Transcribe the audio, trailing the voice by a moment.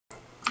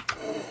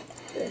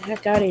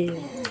heck out of here.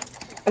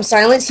 I'm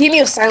silenced. He hit me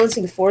with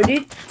silencing 4,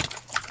 dude.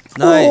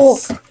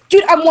 Nice. Oh,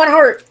 dude, I'm 1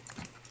 heart.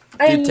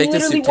 I am Dude, take the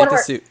literally suit. 1 Take the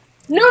heart. suit.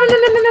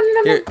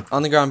 No. Here,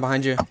 on the ground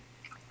behind you.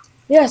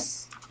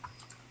 Yes.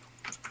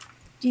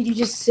 Dude, you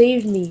just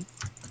saved me.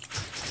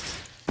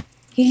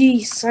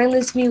 He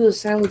silenced me with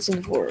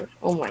silencing 4.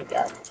 Oh my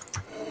god.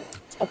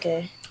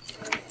 Okay.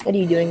 What are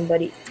you doing,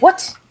 buddy?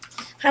 What?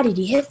 How did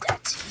he hit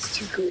that? He's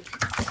too good.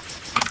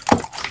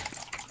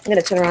 I'm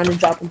gonna turn around and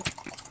drop him.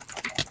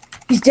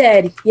 He's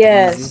dead.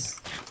 Yes. Easy.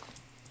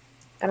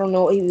 I don't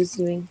know what he was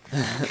doing.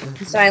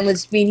 He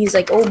silenced me and he's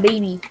like, oh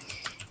baby.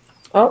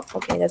 Oh,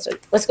 okay, that's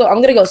it. Let's go.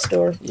 I'm gonna go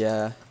store.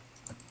 Yeah.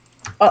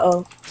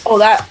 Uh-oh. Oh,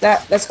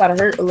 that's gotta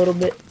hurt a little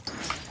bit.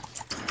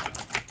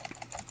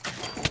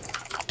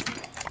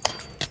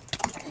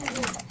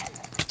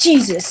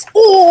 Jesus.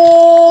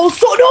 Oh,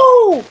 so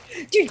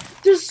no! Dude,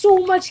 there's so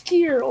much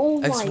gear.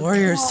 Oh my god.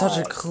 Ex-Warrior is such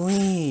a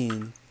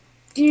clean.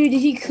 Dude, did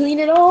he clean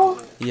it all?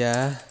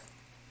 Yeah.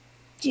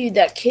 Dude,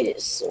 that kid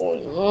is so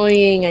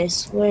annoying, I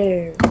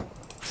swear.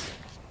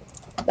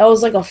 That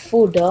was like a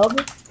full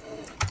dub.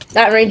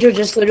 That ranger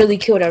just literally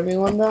killed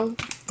everyone though.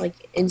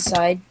 Like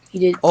inside. He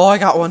did. Oh, I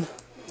got one.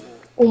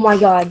 Oh my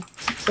god.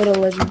 What a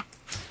legend.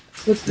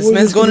 This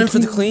man's going in for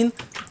the clean.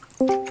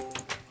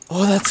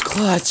 Oh, that's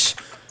clutch.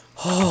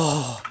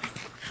 Oh.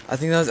 I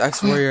think that was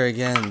Ex-Warrior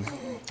again.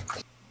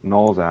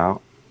 Noel's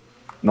out.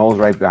 Noel's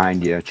right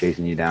behind you,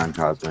 chasing you down,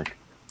 Cosmic.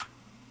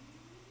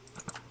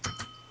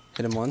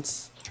 Hit him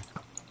once.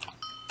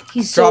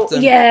 He's Dropped so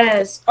him.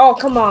 yes. Oh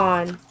come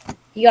on.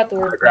 He got the I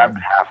work. grabbed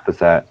half the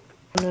set.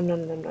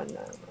 No.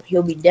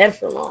 He'll be dead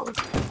for long.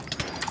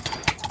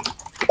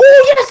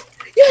 Oh yes!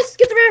 Yes!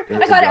 Get the rear!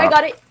 Good I got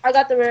job. it. I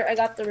got the rear. I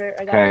got the rear.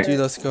 Okay. Dude,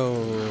 let's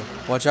go.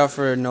 Watch out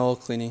for Noel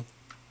cleaning.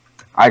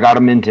 I got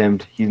him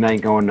intimed. He's not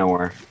going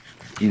nowhere.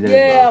 He's in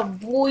Yeah, his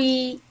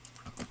boy.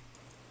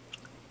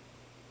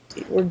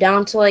 We're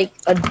down to like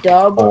a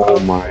dub. Oh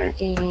of my.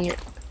 fucking Get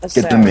the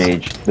assassin.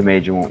 mage. The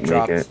mage won't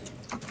Dropped. make it.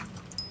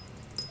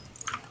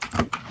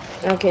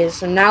 Okay,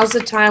 so now's the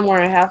time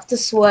where I have to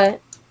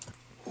sweat.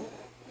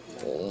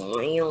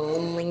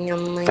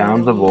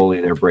 Sounds of Oli,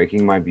 they're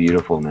breaking my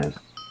beautifulness.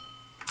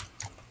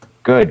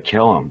 Good,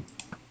 kill him.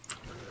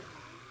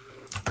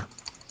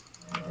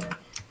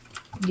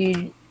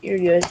 Dude, you're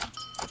good.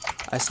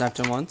 I snapped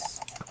him once.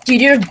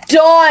 Dude, you're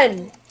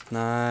done!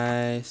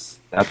 Nice.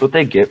 That's what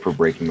they get for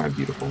breaking my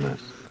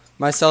beautifulness.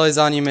 My celly's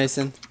on you,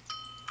 Mason.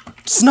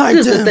 Sniped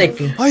Here's the him!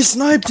 thing. I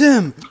sniped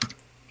him!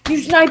 You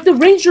sniped the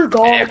ranger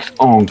dog!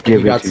 Oh,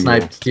 give You got it to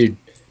sniped, dude.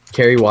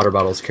 Carry water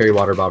bottles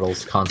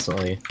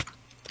constantly.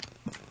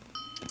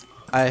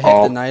 I hit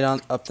Oh. the knight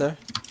on up there.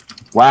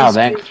 Wow,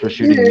 thanks for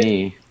shooting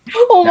me.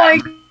 Oh my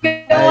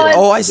god!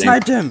 Oh, I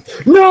sniped him!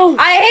 No!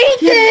 I hate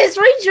this!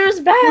 Ranger's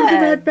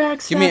bad!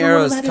 Give me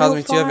arrows.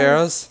 Cosmic, do you have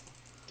arrows?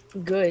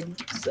 Good,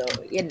 so,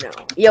 you know.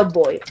 Yeah,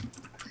 boy.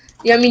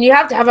 Yeah, I mean, you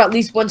have to have at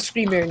least one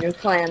screamer in your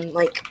clan,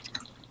 like...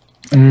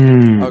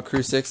 Oh,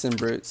 crew 6 and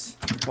brutes.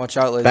 Watch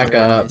out, laser. Back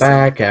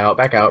up,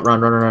 back out,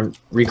 run. Recall, Clan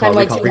recall,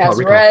 White recall, has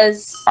recall.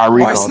 res. I Oh, I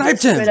recalled.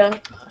 sniped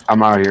him!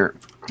 I'm out here.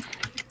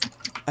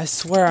 I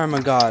swear I'm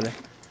a god.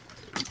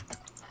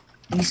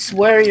 You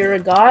swear you're a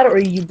god, or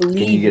you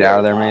believe Can you get you're out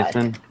of there, a god?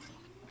 Mason?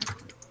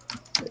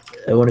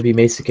 I want to be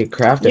Mason Kid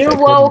Craft if I You're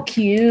couldn't.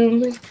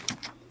 welcome.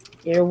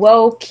 You're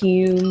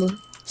welcome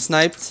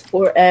Sniped.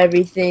 for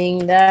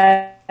everything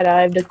that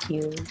I've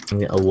done.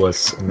 A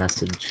wuss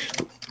message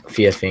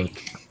via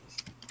Fink.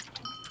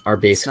 Our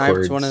base Sniped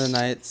chords. one of the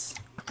knights.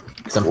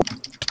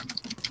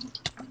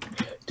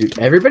 Dude,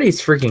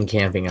 everybody's freaking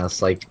camping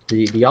us. Like, do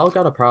y'all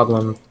got a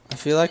problem? I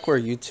feel like we're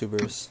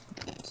YouTubers.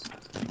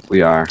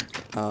 We are.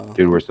 Oh.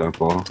 Dude, we're so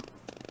full.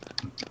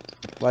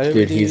 Why did Dude,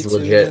 we do he's YouTube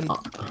legit. again?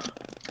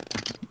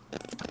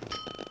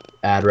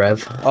 Ad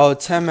rev. Oh,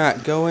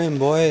 Temat, go in,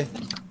 boy.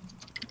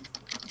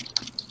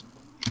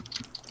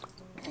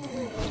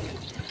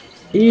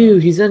 Ew,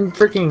 he's in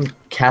freaking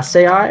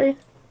Kasei?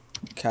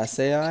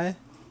 Kasei?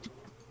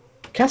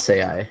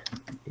 Kasei.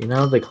 You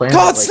know, the clan.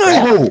 God, that,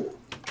 snipe! Oh!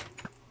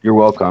 You're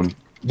welcome.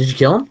 Did you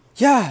kill him?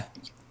 Yeah.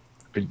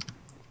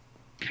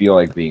 Feel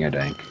like being a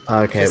dank.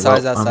 Okay,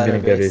 Besides well, I'm outside gonna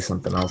our go do base.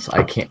 something else.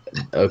 I can't.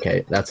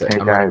 Okay, that's it. Hey,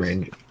 I'm guys. on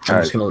range. I'm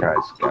Guys, just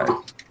gonna. guys.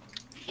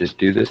 Just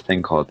do this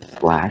thing called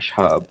Flash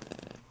Hub.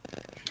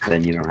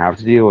 Then you don't have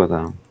to deal with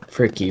them.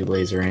 Frick you,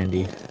 Laser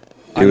Andy.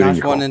 I Dude, knocked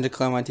and one call. into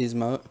Clementine's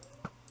moat.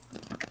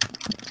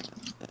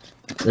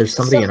 There's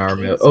somebody in our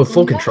mode. Oh,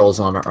 full control's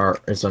on our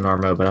is on our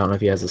mode, but I don't know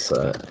if he has a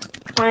set.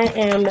 I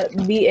am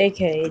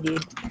BAK,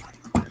 dude.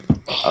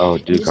 Oh,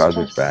 dude,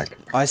 Cosmic's back.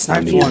 I I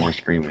sniped need more one.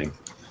 screaming.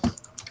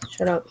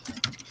 Shut up.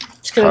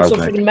 Just because I'm so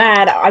Cosmic. freaking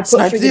mad, I put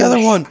Sniped the other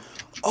one. put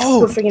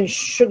Oh, freaking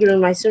sugar in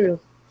my cereal.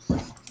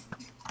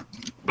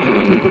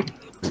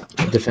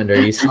 Defender,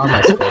 you saw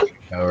my score.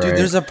 Oh, right. dude,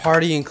 there's a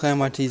party in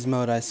Clementine's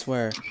moat, I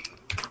swear.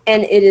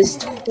 And it is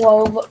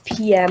 12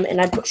 p.m. and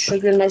I put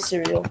sugar in my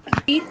cereal.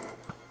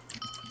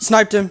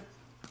 Sniped him.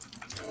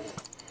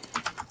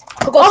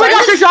 Oh my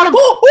gosh, I shot him!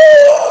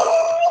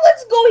 Oh,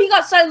 let's go! He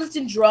got silenced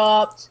and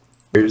dropped.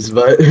 But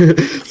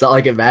it's not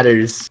like it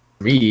matters.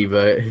 me,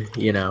 but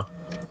you know.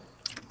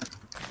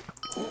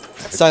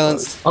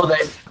 Silence. Oh,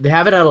 they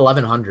have it at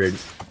 1100.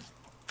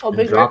 Oh,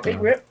 big rip,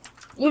 big rip.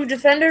 Move,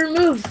 defender,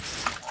 move.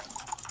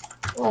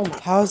 Oh my.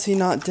 How is he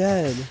not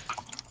dead?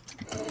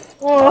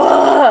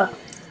 Oh.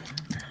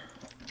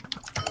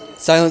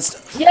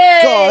 Silenced.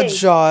 Yay! God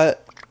shot.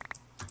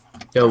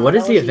 Yo, what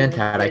is that the was event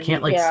even at? I good.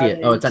 can't like Yeah, see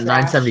it. Oh, it's at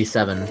trash.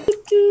 977.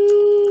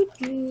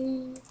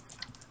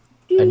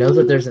 I know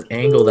that there's an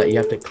angle that you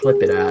have to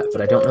clip it at,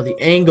 but I don't know the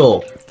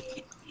angle.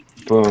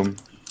 Boom.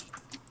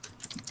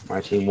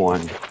 My team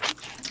won.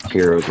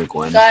 Heroes of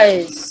Gwen.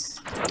 Guys,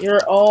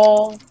 you're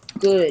all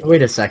good.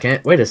 Wait a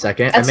second. Wait a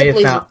second. That's I may have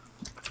lazy. found.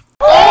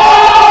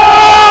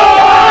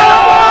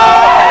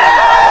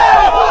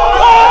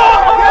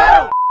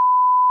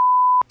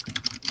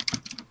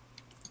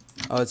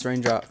 Oh, it's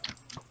raindrop.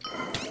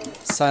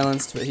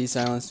 Silenced, but he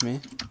silenced me.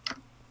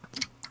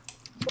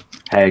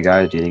 Hey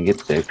guys, do you think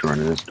it's safe to run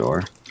in this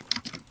door?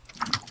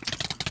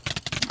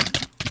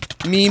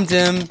 Memed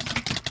him.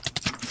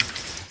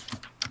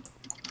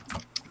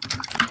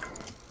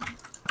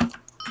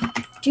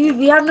 Dude,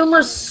 we have no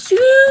more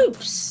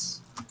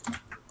soups.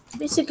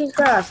 Basic and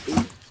crafty.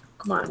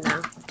 Come on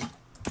now.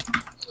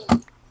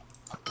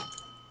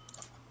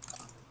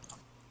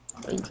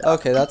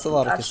 Okay, that's a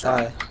lot of That's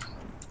Kasai.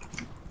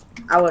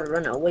 I would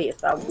run away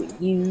if I were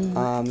you.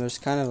 There's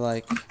kind of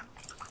like...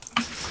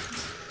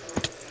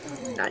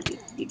 Nah, dude.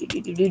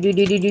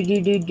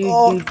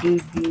 Oh.